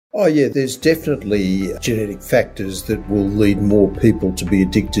Oh yeah, there's definitely genetic factors that will lead more people to be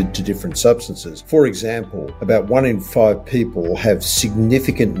addicted to different substances. For example, about 1 in 5 people have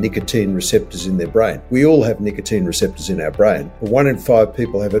significant nicotine receptors in their brain. We all have nicotine receptors in our brain, but 1 in 5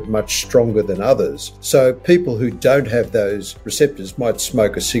 people have it much stronger than others. So people who don't have those receptors might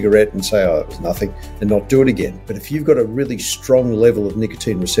smoke a cigarette and say, oh, it was nothing, and not do it again. But if you've got a really strong level of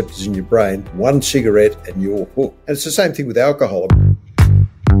nicotine receptors in your brain, 1 cigarette and you're hooked. And it's the same thing with alcohol.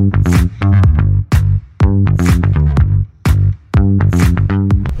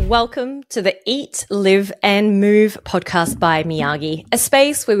 Welcome to the Eat, Live and Move podcast by Miyagi, a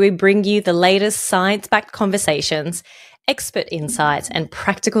space where we bring you the latest science-backed conversations, expert insights and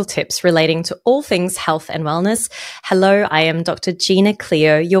practical tips relating to all things health and wellness. Hello, I am Dr. Gina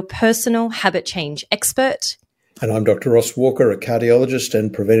Cleo, your personal habit change expert. And I'm Dr. Ross Walker, a cardiologist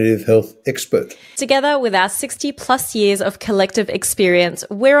and preventative health expert. Together with our 60 plus years of collective experience,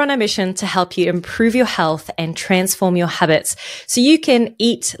 we're on a mission to help you improve your health and transform your habits so you can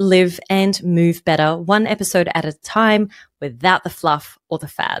eat, live and move better, one episode at a time without the fluff or the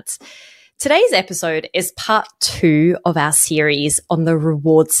fads. Today's episode is part 2 of our series on the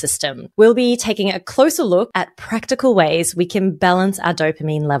reward system. We'll be taking a closer look at practical ways we can balance our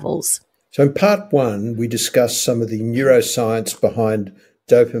dopamine levels. So in part 1, we discussed some of the neuroscience behind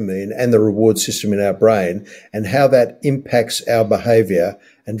dopamine and the reward system in our brain and how that impacts our behavior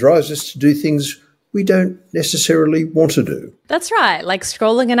and drives us to do things we don't necessarily want to do. That's right, like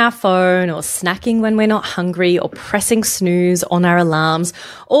scrolling in our phone or snacking when we're not hungry or pressing snooze on our alarms,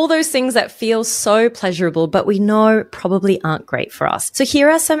 all those things that feel so pleasurable but we know probably aren't great for us. So here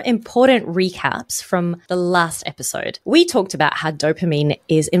are some important recaps from the last episode. We talked about how dopamine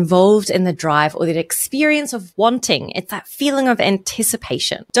is involved in the drive or the experience of wanting. It's that feeling of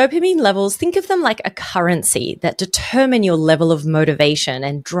anticipation. Dopamine levels, think of them like a currency that determine your level of motivation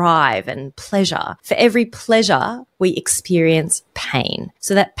and drive and pleasure. For every pleasure, we experience pain.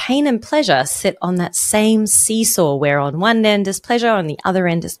 So that pain and pleasure sit on that same seesaw where on one end is pleasure, on the other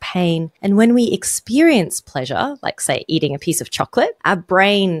end is pain. And when we experience pleasure, like say eating a piece of chocolate, our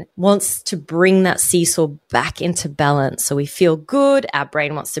brain wants to bring that seesaw back into balance. So we feel good. Our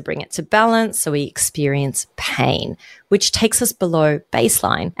brain wants to bring it to balance. So we experience pain, which takes us below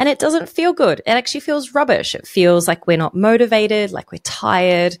baseline. And it doesn't feel good. It actually feels rubbish. It feels like we're not motivated, like we're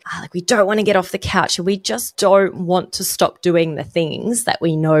tired, like we don't want to get off the couch, and we just don't want to stop doing the things that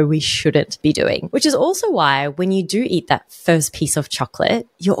we know we shouldn't be doing. Which is also why when you do eat that first piece of chocolate,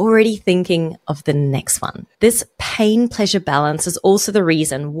 you're already thinking of the next one. This pain-pleasure balance is also the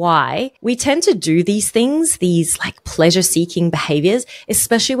reason why we tend to do these things, these like pleasure-seeking behaviors,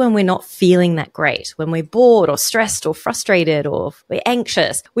 especially when we're not feeling that great, when we're bored or stressed or frustrated or we're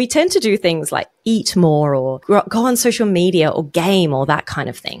anxious. We tend to do things like eat more or go on social media or game or that kind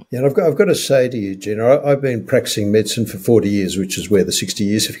of thing. Yeah, and I've got to say to you, Gina, I've been practicing medicine for 40 years, which is where the 60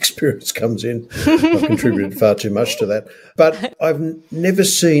 years of experience comes in. I've contributed far too much to that. But I've never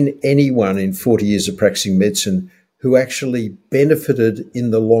seen anyone in 40 years of practicing medicine who actually benefited in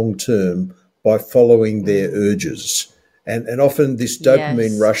the long term by following their urges. And often this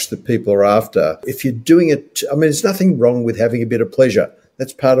dopamine rush that people are after, if you're doing it, I mean, there's nothing wrong with having a bit of pleasure.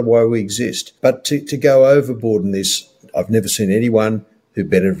 That's part of why we exist. But to go overboard in this, I've never seen anyone who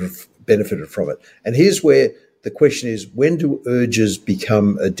benefited from it. And here's where the question is, when do urges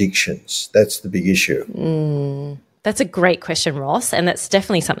become addictions? That's the big issue. That's a great question, Ross, and that's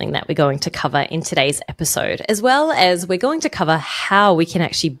definitely something that we're going to cover in today's episode, as well as we're going to cover how we can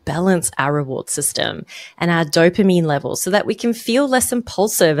actually balance our reward system and our dopamine levels so that we can feel less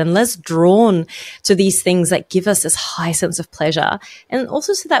impulsive and less drawn to these things that give us this high sense of pleasure, and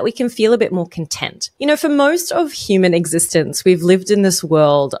also so that we can feel a bit more content. You know, for most of human existence, we've lived in this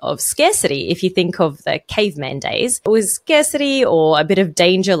world of scarcity. If you think of the caveman days, it was scarcity or a bit of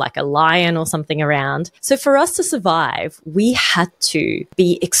danger like a lion or something around. So for us to survive, we had to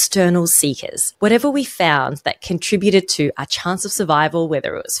be external seekers. Whatever we found that contributed to our chance of survival,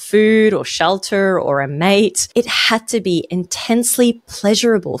 whether it was food or shelter or a mate, it had to be intensely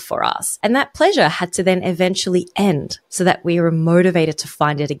pleasurable for us. And that pleasure had to then eventually end so that we were motivated to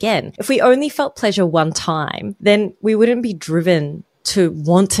find it again. If we only felt pleasure one time, then we wouldn't be driven to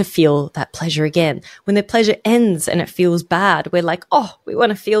want to feel that pleasure again. When the pleasure ends and it feels bad, we're like, oh, we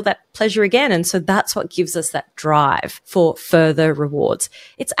want to feel that pleasure again. And so that's what gives us that drive for further rewards.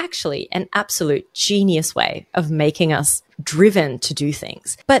 It's actually an absolute genius way of making us driven to do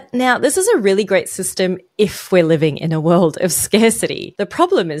things. But now this is a really great system if we're living in a world of scarcity. The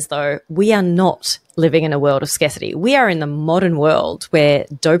problem is though, we are not living in a world of scarcity. We are in the modern world where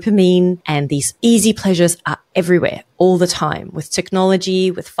dopamine and these easy pleasures are everywhere all the time, with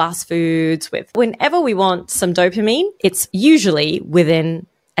technology, with fast foods, with whenever we want some dopamine, it's usually within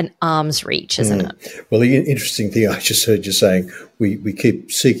an arm's reach, isn't it? Well, the interesting thing I just heard you saying, we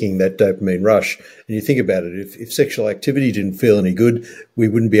keep seeking that dopamine rush. And you think about it, if sexual activity didn't feel any good, we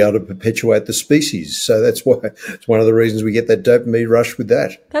wouldn't be able to perpetuate the species. So that's why it's one of the reasons we get that dopamine rush with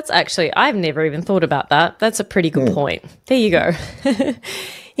that. That's actually, I've never even thought about that. That's a pretty good point. There you go.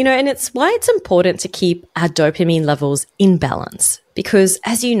 And it's why it's important to keep our dopamine levels in balance. Because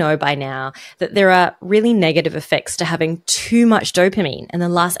as you know by now, that there are really negative effects to having too much dopamine. In the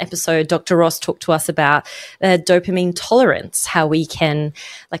last episode, Dr. Ross talked to us about dopamine tolerance, how we can,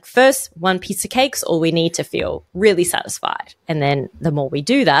 first, one piece of cake's all we need to feel really satisfied. And then the more we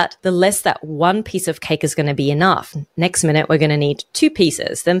do that, the less that one piece of cake is going to be enough. Next minute, we're going to need 2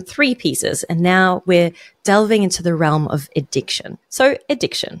 pieces, then 3 pieces. And now we're delving into the realm of addiction. So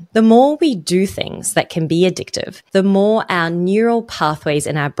addiction, the more we do things that can be addictive, the more our neural pathways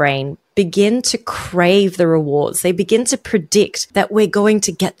in our brain begin to crave the rewards. They begin to predict that we're going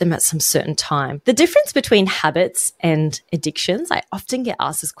to get them at some certain time. The difference between habits and addictions, I often get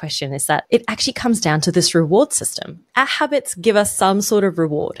asked this question, is that it actually comes down to this reward system. Our habits give us some sort of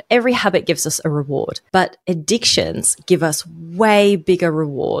reward. Every habit gives us a reward, but addictions give us way bigger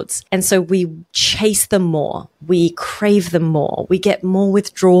rewards. And so we chase them more. We crave them more. We get more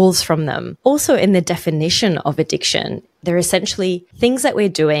withdrawals from them. Also, in the definition of addiction, they're essentially things that we're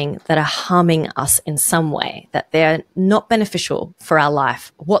doing that are harming us in some way, that they're not beneficial for our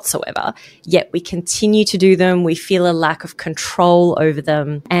life whatsoever, yet we continue to do them. We feel a lack of control over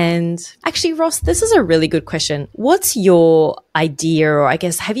them. And actually, Ross, this is a really good question. What's your idea, or I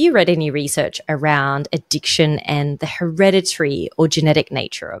guess, have you read any research around addiction and the hereditary or genetic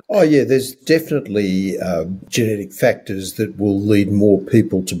nature of it? Oh, yeah, there's definitely genetic factors that will lead more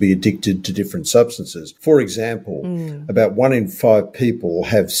people to be addicted to different substances. For example, about 1 in 5 people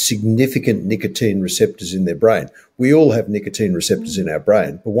have significant nicotine receptors in their brain. We all have nicotine receptors in our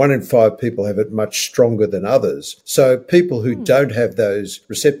brain, but 1 in 5 people have it much stronger than others. So people who don't have those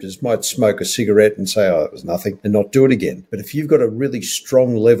receptors might smoke a cigarette and say, oh, it was nothing, and not do it again. But if you've got a really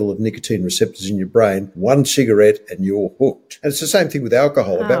strong level of nicotine receptors in your brain, 1 cigarette and you're hooked. And it's the same thing with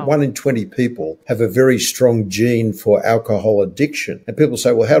alcohol. Wow. About 1 in 20 people have a very strong gene for alcohol addiction. And people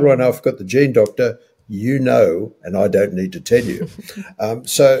say, well, how do I know if I've got the gene, doctor? You know, and I don't need to tell you.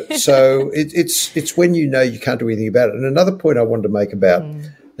 So it's when you know you can't do anything about it. And another point I wanted to make about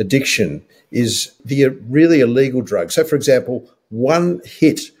addiction is the really illegal drugs. So, for example, 1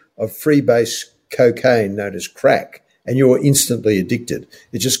 hit of freebase cocaine known as crack, and you're instantly addicted.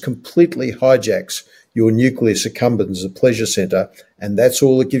 It just completely hijacks your nucleus accumbens, the pleasure center, and that's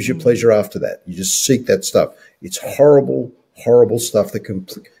all that gives you pleasure after that. You just seek that stuff. It's horrible, horrible stuff that can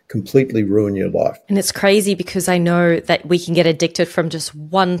completely ruin your life. And it's crazy because I know that we can get addicted from just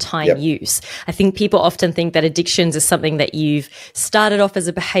one-time use. I think people often think that addictions is something that you've started off as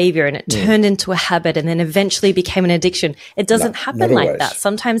a behavior and it turned into a habit and then eventually became an addiction. It doesn't happen like that.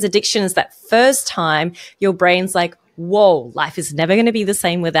 Sometimes addiction is that first time your brain's like, whoa, life is never going to be the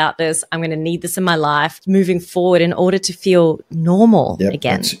same without this. I'm going to need this in my life moving forward in order to feel normal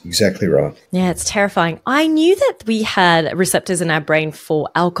again. That's exactly right. Yeah, it's terrifying. I knew that we had receptors in our brain for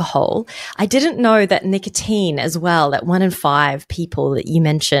alcohol. I didn't know that nicotine as well, that 1 in 5 people that you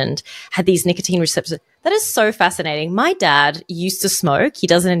mentioned had these nicotine receptors. That is so fascinating. My dad used to smoke. He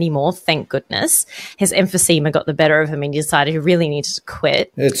doesn't anymore, thank goodness. His emphysema got the better of him and he decided he really needed to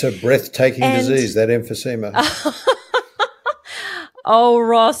quit. It's a breathtaking disease, that emphysema. Oh,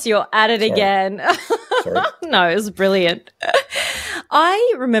 Ross, you're at it again. Sorry. No, it was brilliant.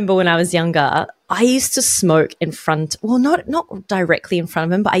 I remember when I was younger, I used to smoke in front, well, not directly in front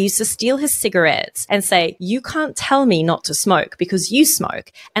of him, but I used to steal his cigarettes and say, you can't tell me not to smoke because you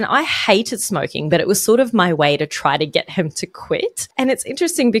smoke. And I hated smoking, but it was sort of my way to try to get him to quit. And it's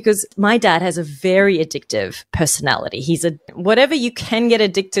interesting because my dad has a very addictive personality. Whatever you can get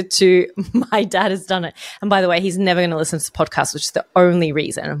addicted to, my dad has done it. And by the way, he's never going to listen to the podcast, which is the only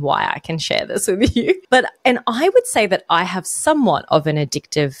reason why I can share this with you. And I would say that I have somewhat of an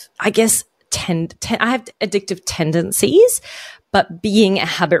addictive, I guess, I have addictive tendencies, But being a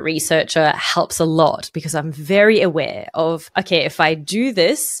habit researcher helps a lot because I'm very aware of, okay, if I do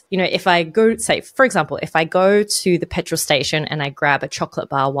this, if I go, say, for example, if I go to the petrol station and I grab a chocolate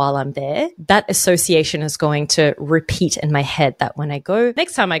bar while I'm there, that association is going to repeat in my head that when I go,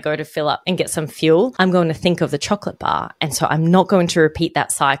 next time I go to fill up and get some fuel, I'm going to think of the chocolate bar. And so I'm not going to repeat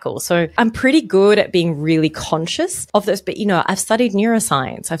that cycle. So I'm pretty good at being really conscious of this. But, I've studied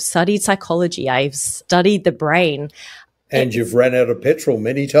neuroscience, I've studied psychology, I've studied the brain. And you've ran out of petrol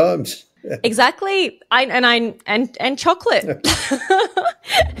many times. Exactly. And chocolate.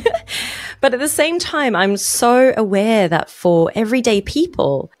 But at the same time, I'm so aware that for everyday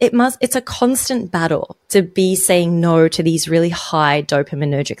people, it's a constant battle to be saying no to these really high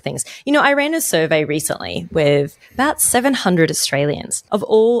dopaminergic things. I ran a survey recently with about 700 Australians of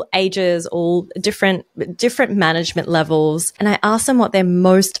all ages, all different management levels. And I asked them what their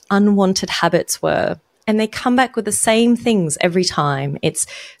most unwanted habits were. And they come back with the same things every time. It's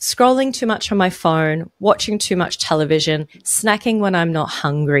scrolling too much on my phone, watching too much television, snacking when I'm not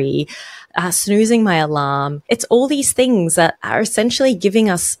hungry, snoozing my alarm. It's all these things that are essentially giving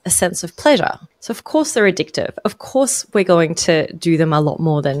us a sense of pleasure. So of course they're addictive. Of course we're going to do them a lot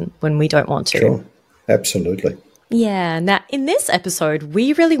more than when we don't want to. Sure, absolutely. Yeah. Now, in this episode,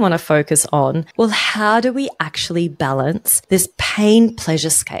 we really want to focus on, well, how do we actually balance this pain-pleasure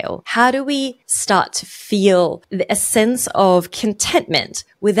scale? How do we start to feel a sense of contentment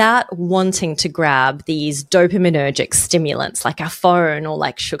without wanting to grab these dopaminergic stimulants like our phone or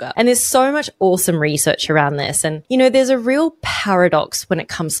like sugar? And there's so much awesome research around this. And, there's a real paradox when it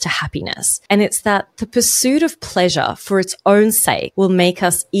comes to happiness. And it's that the pursuit of pleasure for its own sake will make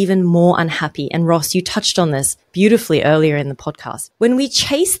us even more unhappy. And Ross, you touched on this beautifully earlier in the podcast. When we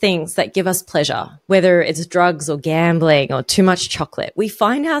chase things that give us pleasure, whether it's drugs or gambling or too much chocolate, we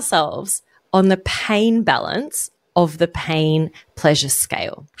find ourselves on the pain balance of the pain pleasure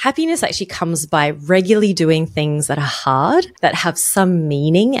scale. Happiness actually comes by regularly doing things that are hard, that have some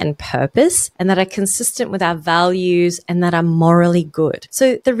meaning and purpose, and that are consistent with our values and that are morally good.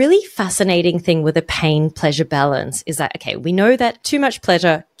 So the really fascinating thing with a pain pleasure balance is that, okay, we know that too much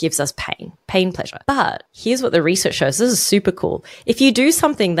pleasure gives us pain pleasure. But here's what the research shows. This is super cool. If you do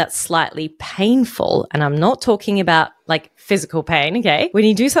something that's slightly painful, and I'm not talking about like physical pain, okay? When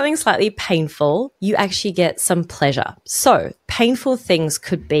you do something slightly painful, you actually get some pleasure. So painful things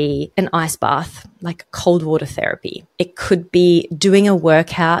could be an ice bath, like cold water therapy. It could be doing a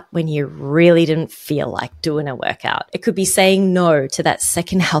workout when you really didn't feel like doing a workout. It could be saying no to that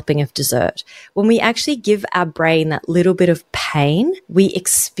second helping of dessert. When we actually give our brain that little bit of pain, we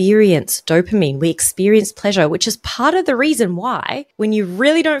experience dopamine, we experience pleasure, which is part of the reason why when you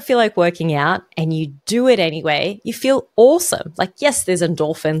really don't feel like working out and you do it anyway, you feel awesome. Like, yes, there's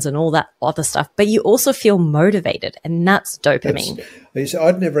endorphins and all that other stuff, but you also feel motivated, and that's dopamine.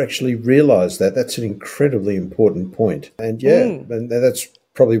 I'd never actually realised that. That's an incredibly important point. And and that's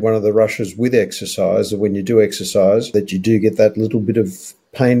probably one of the rushes with exercise, that when you do exercise, that you do get that little bit of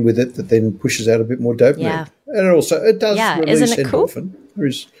pain with it that then pushes out a bit more dopamine. Yeah. And it does release isn't it cool? endorphin. There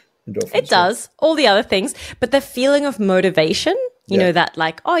is endorphin. It does. All the other things. But the feeling of motivation, you know, that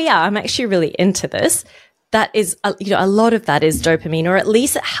like, oh yeah, I'm actually really into this. That is, a lot of that is dopamine, or at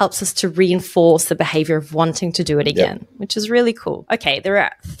least it helps us to reinforce the behavior of wanting to do it again, which is really cool. Okay, there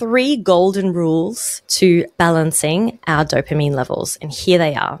are 3 golden rules to balancing our dopamine levels, and here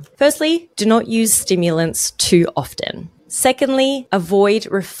they are. Firstly, do not use stimulants too often. Secondly, avoid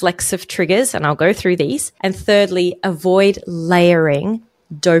reflexive triggers, and I'll go through these. And thirdly, avoid layering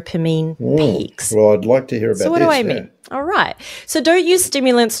dopamine peaks. Well, I'd like to hear about this. So what do I mean? All right. So don't use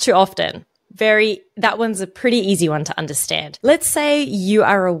stimulants too often. That one's a pretty easy one to understand. Let's say you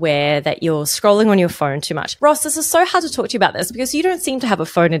are aware that you're scrolling on your phone too much. Ross, this is so hard to talk to you about this because you don't seem to have a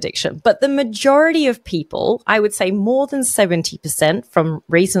phone addiction. But the majority of people, I would say more than 70% from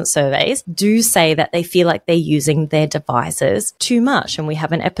recent surveys, do say that they feel like they're using their devices too much. And we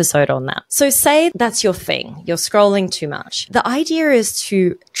have an episode on that. So say that's your thing. You're scrolling too much. The idea is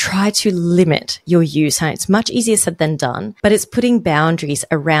to try to limit your use. And it's much easier said than done, but it's putting boundaries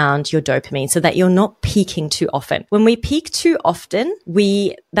around your dopamine so that you're not peaking too often. When we peak too often,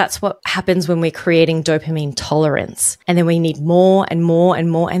 that's what happens when we're creating dopamine tolerance. And then we need more and more and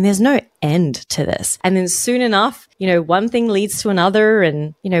more. And there's no end to this. And then soon enough, one thing leads to another,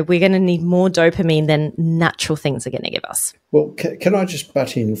 and, we're going to need more dopamine than natural things are going to give us. Well, can I just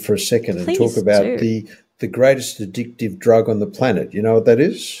butt in for a second and talk about the greatest addictive drug on the planet? You know what that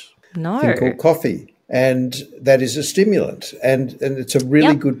is? No. A thing called coffee. and that is a stimulant. And it's a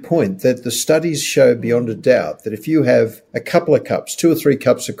really good point that the studies show beyond a doubt that if you have a couple of cups, 2 or 3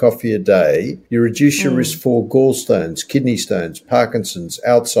 cups of coffee a day, you reduce your risk for gallstones, kidney stones, Parkinson's,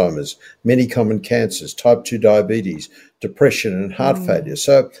 Alzheimer's, many common cancers, type 2 diabetes, depression and heart failure.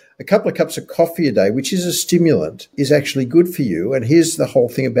 So a couple of cups of coffee a day, which is a stimulant, is actually good for you. And here's the whole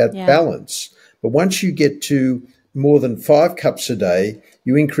thing about balance. But once you get to more than 5 cups a day,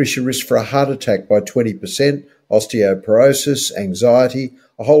 you increase your risk for a heart attack by 20%, osteoporosis, anxiety,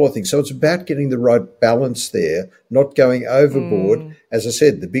 a whole lot of things. So it's about getting the right balance there, not going overboard. As I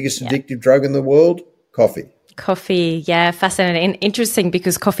said, the biggest addictive drug in the world, coffee. Coffee, fascinating and interesting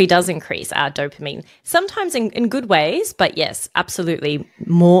because coffee does increase our dopamine, sometimes in good ways, but yes, absolutely,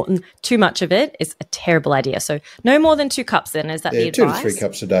 too much of it is a terrible idea. So no more than 2 cups then, is that the advice? 2 to 3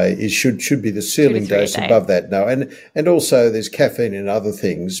 cups a day should be the ceiling dose. Above that, no. And also there's caffeine in other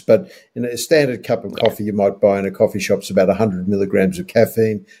things, but in a standard cup of coffee you might buy in a coffee shop is about 100 milligrams of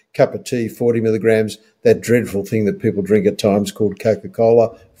caffeine, cup of tea, 40 milligrams, that dreadful thing that people drink at times called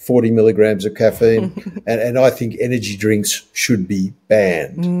Coca-Cola, 40 milligrams of caffeine. and I think energy drinks should be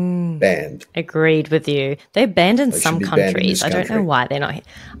banned. Banned. Agreed with you. They're banned in some countries. I don't know why they're not.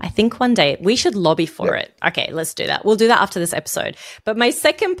 I think one day we should lobby for it. Okay, let's do that. We'll do that after this episode. But my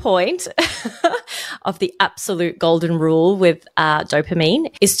second point of the absolute golden rule with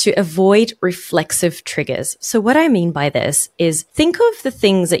dopamine is to avoid reflexive triggers. So what I mean by this is think of the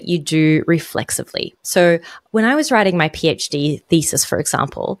things that you do reflexively. So when I was writing my PhD thesis, for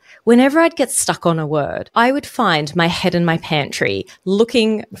example, whenever I'd get stuck on a word, I would find my head in my pantry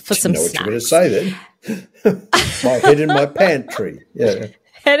looking for some snacks. What you were going to say then. My head in my pantry. Yeah.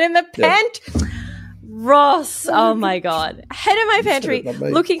 Head in the pantry. Ross, oh my God. Head in my pantry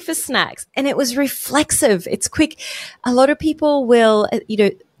looking for snacks. And it was reflexive. It's quick. A lot of people will,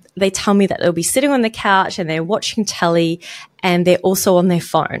 they tell me that they'll be sitting on the couch and they're watching telly and they're also on their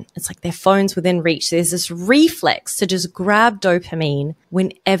phone. It's like their phone's within reach. There's this reflex to just grab dopamine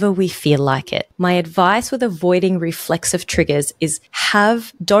whenever we feel like it. My advice with avoiding reflexive triggers is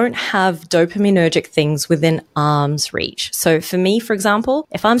don't have dopaminergic things within arm's reach. So for me, for example,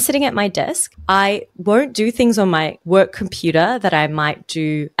 if I'm sitting at my desk, I won't do things on my work computer that I might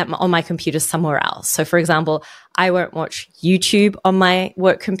do on my computer somewhere else. So for example, I won't watch YouTube on my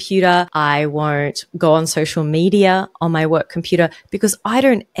work computer. I won't go on social media on my work computer because I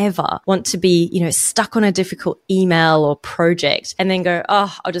don't ever want to be, stuck on a difficult email or project and then go,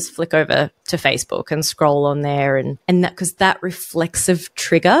 I'll just flick over to Facebook and scroll on there. And that, because that reflexive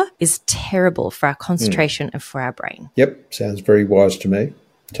trigger is terrible for our concentration and for our brain. Yep. Sounds very wise to me.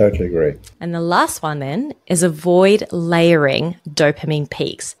 Totally agree. And the last one then is avoid layering dopamine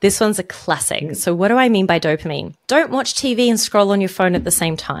peaks. This one's a classic. So what do I mean by dopamine? Don't watch TV and scroll on your phone at the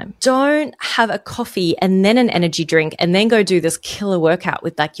same time. Don't have a coffee and then an energy drink and then go do this killer workout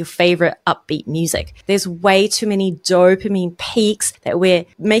with like your favorite upbeat music. There's way too many dopamine peaks that we're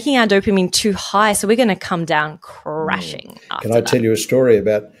making our dopamine too high. So we're going to come down crashing after Can I tell you a story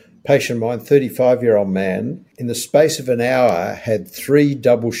about patient of mine, 35-year-old man, in the space of an hour had 3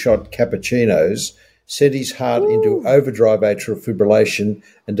 double-shot cappuccinos, sent his heart into overdrive atrial fibrillation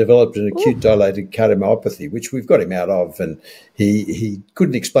and developed an acute dilated cardiomyopathy, which we've got him out of. And he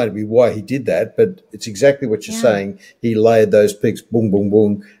couldn't explain to me why he did that, but it's exactly what you're saying. He layered those peaks, boom, boom,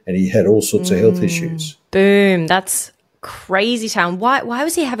 boom, and he had all sorts of health issues. Boom. That's crazy town. Why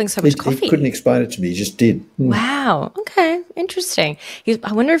was he having so much coffee? He couldn't explain it to me. He just did. Wow. Okay. Interesting.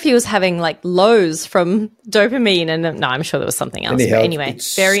 I wonder if he was having like lows from dopamine and no, I'm sure there was something else. Anyhow, but anyway,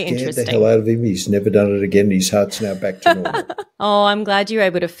 very interesting. It scared the hell out of him. He's never done it again. His heart's now back to normal. Oh, I'm glad you were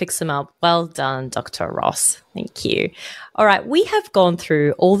able to fix him up. Well done, Dr. Ross. Thank you. All right, we have gone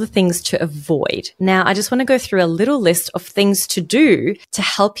through all the things to avoid. Now, I just want to go through a little list of things to do to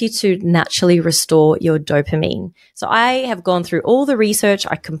help you to naturally restore your dopamine. So I have gone through all the research.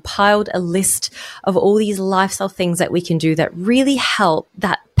 I compiled a list of all these lifestyle things that we can do that really help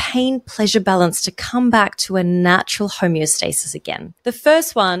that pain-pleasure balance to come back to a natural homeostasis again. The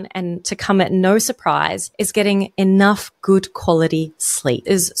first one, and to come at no surprise, is getting enough good quality sleep.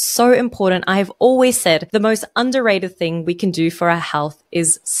 It is so important. I have always said the most underrated thing we can do for our health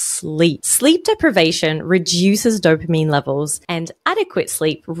is sleep. Sleep deprivation reduces dopamine levels and adequate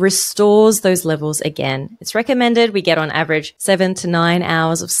sleep restores those levels again. It's recommended we get on average 7 to 9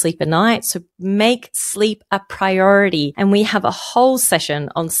 hours of sleep a night. So make sleep a priority. And we have a whole session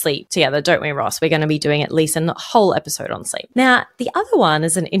on sleep together, don't we, Ross? We're going to be doing at least a whole episode on sleep. Now, the other one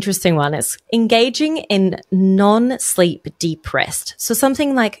is an interesting one. It's engaging in non-sleep deep rest. So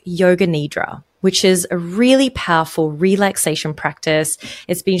something like yoga nidra. which is a really powerful relaxation practice.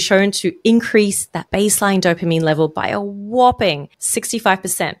 It's been shown to increase that baseline dopamine level by a whopping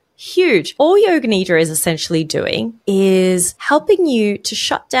 65%. Huge. All Yoga Nidra is essentially doing is helping you to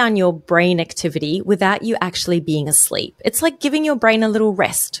shut down your brain activity without you actually being asleep. It's like giving your brain a little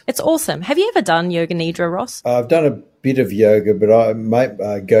rest. It's awesome. Have you ever done Yoga Nidra, Ross? I've done a bit of yoga, but my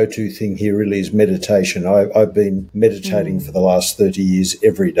go-to thing here really is meditation. I've been meditating for the last 30 years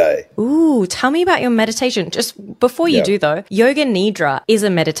every day. Ooh, tell me about your meditation. Just before you do though, Yoga Nidra is a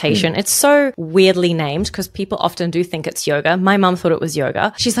meditation. It's so weirdly named because people often do think it's yoga. My mum thought it was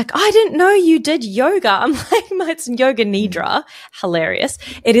yoga. She's like, I didn't know you did yoga. I'm like, it's Yoga Nidra. Hilarious.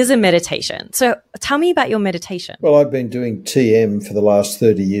 It is a meditation. So tell me about your meditation. Well, I've been doing TM for the last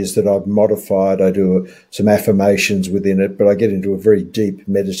 30 years that I've modified. I do some affirmations within it, but I get into a very deep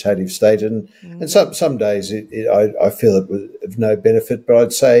meditative state, and some days I feel it was of no benefit, but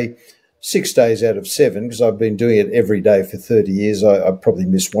I'd say 6 days out of 7, because I've been doing it every day for 30 years. I probably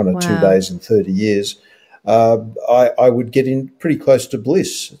missed 1 or 2 days in 30 years. I would get in pretty close to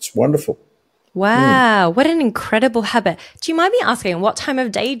bliss. It's wonderful. Wow, what an incredible habit. Do you mind me asking, what time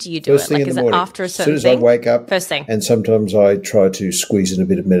of day do you do First it? thing Like, in is the it morning. after a certain thing? As soon as I wake up. First thing. And sometimes I try to squeeze in a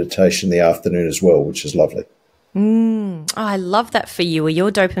bit of meditation in the afternoon as well, which is lovely. Oh, I love that for you. Well,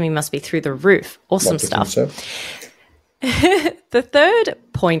 your dopamine must be through the roof. Awesome stuff. So. The third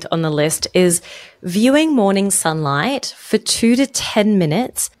point on the list is viewing morning sunlight for 2 to 10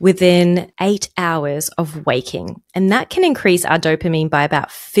 minutes within 8 hours of waking. And that can increase our dopamine by about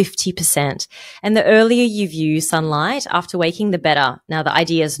 50%. And the earlier you view sunlight after waking, the better. Now, the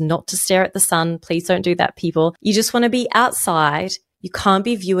idea is not to stare at the sun. Please don't do that, people. You just want to be outside. You can't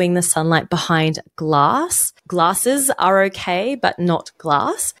be viewing the sunlight behind glass. Glasses are okay, but not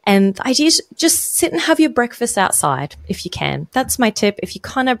glass. And the idea is just sit and have your breakfast outside if you can. That's my tip. If you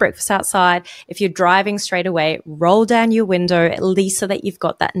can't have breakfast outside, if you're driving straight away, roll down your window at least so that you've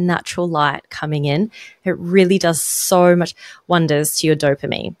got that natural light coming in. It really does so much wonders to your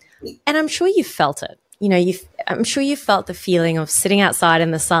dopamine. And I'm sure you've felt it. You know, I'm sure you felt the feeling of sitting outside in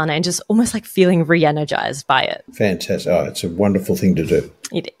the sun and just almost like feeling re-energized by it. Fantastic. Oh, it's a wonderful thing to do.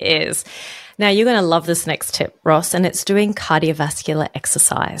 It is. Now, you're going to love this next tip, Ross, and it's doing cardiovascular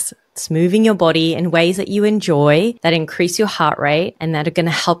exercise. It's moving your body in ways that you enjoy, that increase your heart rate, and that are going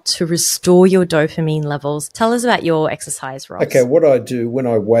to help to restore your dopamine levels. Tell us about your exercise, Ross. Okay, what I do when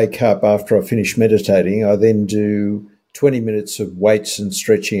I wake up after I finish meditating, I then do 20 minutes of weights and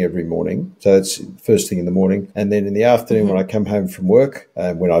stretching every morning. So that's first thing in the morning. And then in the afternoon when I come home from work,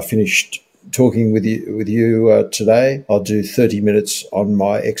 when I finished talking with you today, I'll do 30 minutes on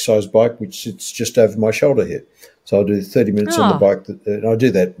my exercise bike, which sits just over my shoulder here. So I'll do 30 minutes on the bike. And I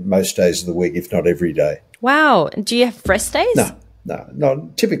do that most days of the week, if not every day. Wow. Do you have rest days?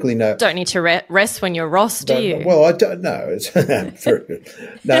 No, typically no. Don't need to rest when you're Ross, do you? Well, I don't know. It's very good.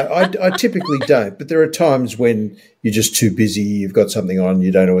 No, I typically don't. But there are times when you're just too busy, you've got something on,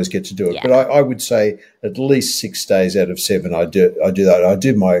 you don't always get to do it. Yeah. But I would say at least 6 days out of 7 I do that. I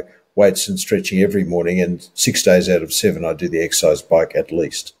do my weights and stretching every morning, and 6 days out of 7 I do the exercise bike at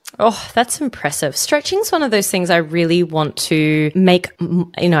least. Oh, that's impressive. Stretching is one of those things I really want to make,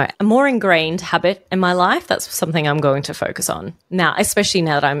 a more ingrained habit in my life. That's something I'm going to focus on now, especially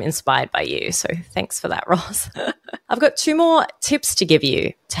now that I'm inspired by you. So thanks for that, Ross. I've got 2 more tips to give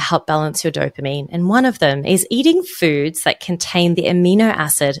you to help balance your dopamine. And one of them is eating foods that contain the amino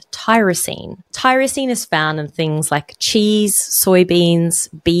acid tyrosine. Tyrosine is found in things like cheese, soybeans,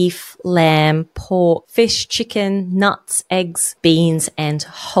 beef, lamb, pork, fish, chicken, nuts, eggs, beans, and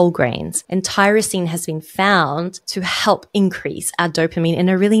whole grains. And tyrosine has been found to help increase our dopamine in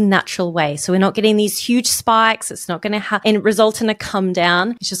a really natural way. So we're not getting these huge spikes. It's not going to result in a come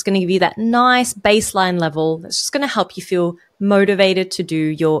down. It's just going to give you that nice baseline level that's just going to help you feel motivated to do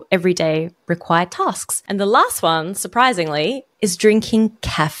your everyday required tasks. And the last one, surprisingly, is drinking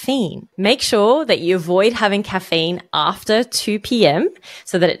caffeine. Make sure that you avoid having caffeine after 2 p.m.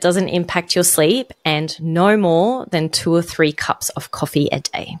 so that it doesn't impact your sleep, and no more than 2 or 3 cups of coffee a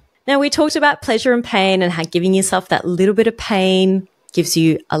day. Now, we talked about pleasure and pain and how giving yourself that little bit of pain gives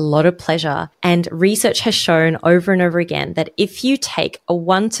you a lot of pleasure. And research has shown over and over again that if you take a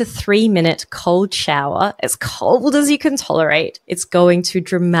 1 to 3 minute cold shower, as cold as you can tolerate, it's going to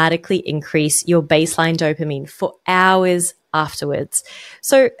dramatically increase your baseline dopamine for hours afterwards.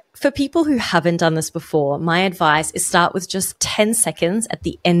 So for people who haven't done this before, my advice is start with just 10 seconds at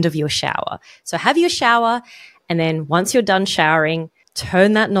the end of your shower. So have your shower, and then once you're done showering,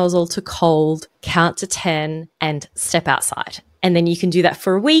 turn that nozzle to cold, count to 10, and step outside. And then you can do that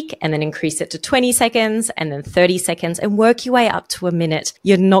for a week and then increase it to 20 seconds and then 30 seconds and work your way up to a minute.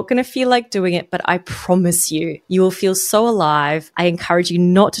 You're not going to feel like doing it, but I promise you, you will feel so alive. I encourage you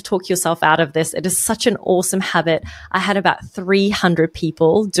not to talk yourself out of this. It is such an awesome habit. I had about 300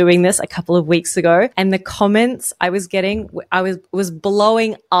 people doing this a couple of weeks ago, and the comments I was getting, I was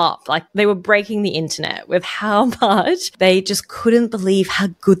blowing up. Like, they were breaking the internet with how much they just couldn't believe how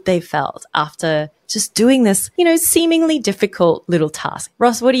good they felt after just doing this, seemingly difficult little task.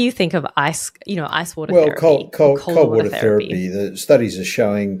 Ross, what do you think of ice water therapy? Well, cold water therapy. The studies are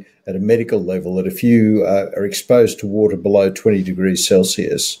showing at a medical level that if you are exposed to water below 20 degrees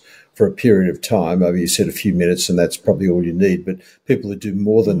Celsius for a period of time, maybe you said a few minutes, and that's probably all you need, but people who do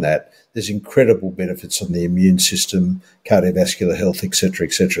more than that, there's incredible benefits on the immune system, cardiovascular health, et cetera,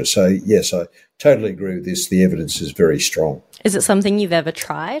 et cetera. So, yes, I totally agree with this. The evidence is very strong. Is it something you've ever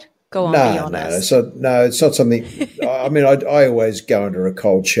tried? Go on, be honest. No, it's not something. I mean, I always go under a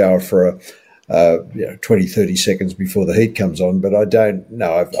cold shower for 20, 30 seconds before the heat comes on, but I don't.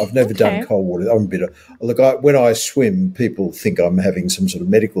 No, I've never done cold water. I'm a bit of when I swim, people think I'm having some sort of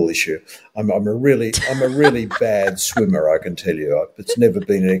medical issue. I'm a really bad swimmer. I can tell you, it's never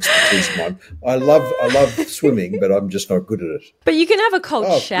been an expertise of mine. I love swimming, but I'm just not good at it. But you can have a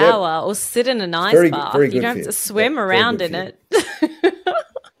cold shower or sit in an ice bath. You don't have to swim around in it.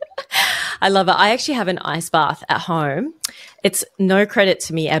 I love it. I actually have an ice bath at home. It's no credit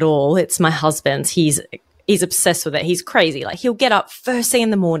to me at all. It's my husband's. He's obsessed with it. He's crazy. Like, he'll get up first thing in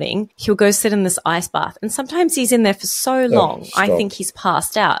the morning. He'll go sit in this ice bath. And sometimes he's in there for so long. I think he's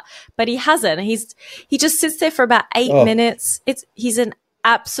passed out, but he hasn't. He just sits there for about 8 minutes. He's an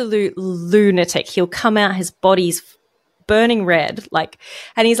absolute lunatic. He'll come out, his body's burning red,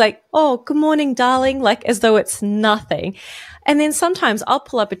 and he's like, "Oh, good morning, darling," like as though it's nothing. And then sometimes I'll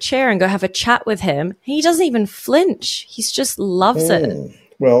pull up a chair and go have a chat with him. He doesn't even flinch. He just loves it.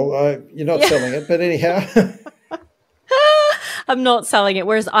 Well, you're not selling it, but anyhow. I'm not selling it.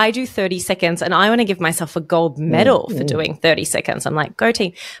 Whereas I do 30 seconds and I want to give myself a gold medal for doing 30 seconds. I'm like, go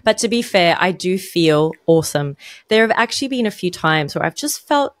team. But to be fair, I do feel awesome. There have actually been a few times where I've just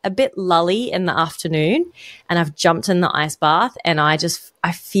felt a bit lully in the afternoon and I've jumped in the ice bath and I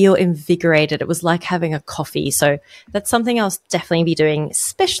feel invigorated. It was like having a coffee. So that's something I'll definitely be doing,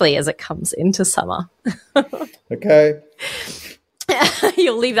 especially as it comes into summer. Okay.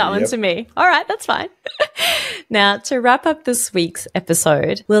 You'll leave that one to me. All right, that's fine. Now, to wrap up this week's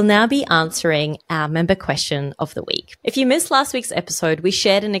episode, we'll now be answering our member question of the week. If you missed last week's episode, we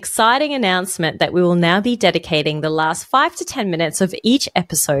shared an exciting announcement that we will now be dedicating the last 5 to 10 minutes of each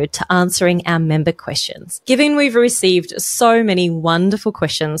episode to answering our member questions, given we've received so many wonderful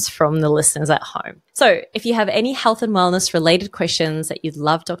questions from the listeners at home. So if you have any health and wellness related questions that you'd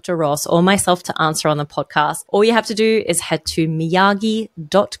love Dr. Ross or myself to answer on the podcast, all you have to do is head to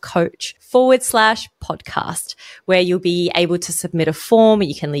miyagi.coach/podcast, where you'll be able to submit a form.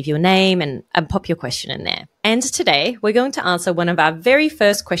 You can leave your name and pop your question in there. And today we're going to answer one of our very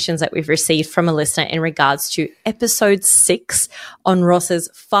first questions that we've received from a listener in regards to episode 6 on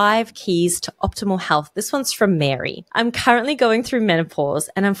Ross's 5 keys to optimal health. This one's from Mary. I'm currently going through menopause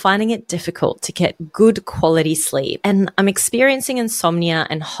and I'm finding it difficult to get good quality sleep, and I'm experiencing insomnia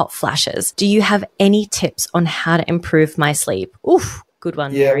and hot flashes. Do you have any tips on how to improve my sleep? Oof. Good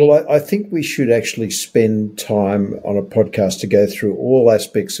one, Mary. Well, I think we should actually spend time on a podcast to go through all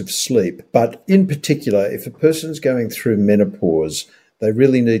aspects of sleep. But in particular, if a person's going through menopause, they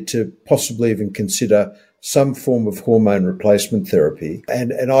really need to possibly even consider some form of hormone replacement therapy.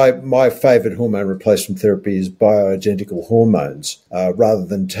 And my favourite hormone replacement therapy is bioidentical hormones, rather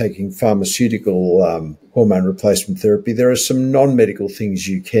than taking pharmaceutical hormone replacement therapy. There are some non-medical things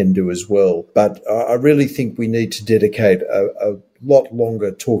you can do as well. But I really think we need to dedicate a lot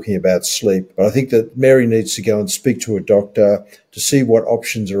longer talking about sleep. But I think that Mary needs to go and speak to a doctor to see what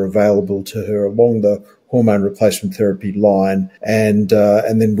options are available to her along the hormone replacement therapy line, and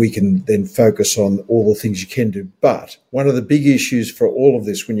then we can then focus on all the things you can do. But one of the big issues for all of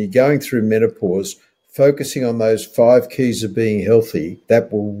this, when you're going through menopause, focusing on those 5 keys of being healthy,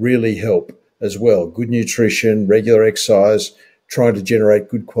 that will really help as well. Good nutrition, regular exercise, trying to generate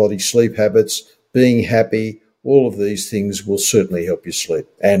good quality sleep habits, being happy. All of these things will certainly help you sleep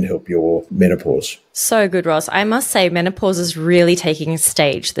and help your menopause. So good, Ross. I must say menopause is really taking a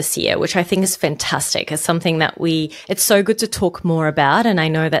stage this year, which I think is fantastic. It's something that it's so good to talk more about. And I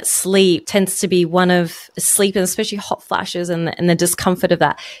know that sleep tends to be sleep, and especially hot flashes and the discomfort of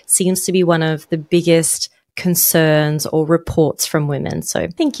that seems to be one of the biggest concerns or reports from women. So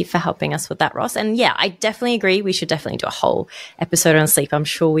thank you for helping us with that, Ross. And yeah, I definitely agree. We should definitely do a whole episode on sleep. I'm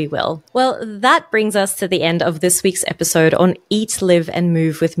sure we will. Well, that brings us to the end of this week's episode on Eat, Live and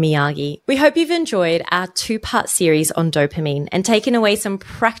Move with Miyagi. We hope you've enjoyed our 2-part series on dopamine and taken away some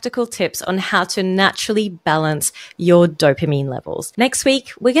practical tips on how to naturally balance your dopamine levels. Next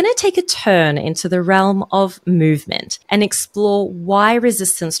week, we're going to take a turn into the realm of movement and explore why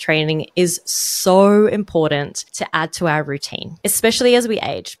resistance training is so important to add to our routine, especially as we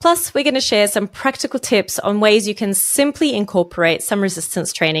age. Plus, we're going to share some practical tips on ways you can simply incorporate some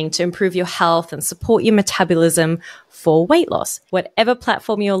resistance training to improve your health and support your metabolism for weight loss. Whatever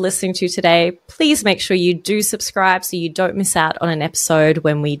platform you're listening to today, please make sure you do subscribe so you don't miss out on an episode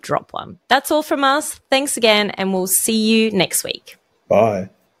when we drop one. That's all from us. Thanks again, and we'll see you next week. Bye.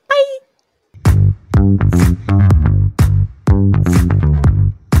 Bye.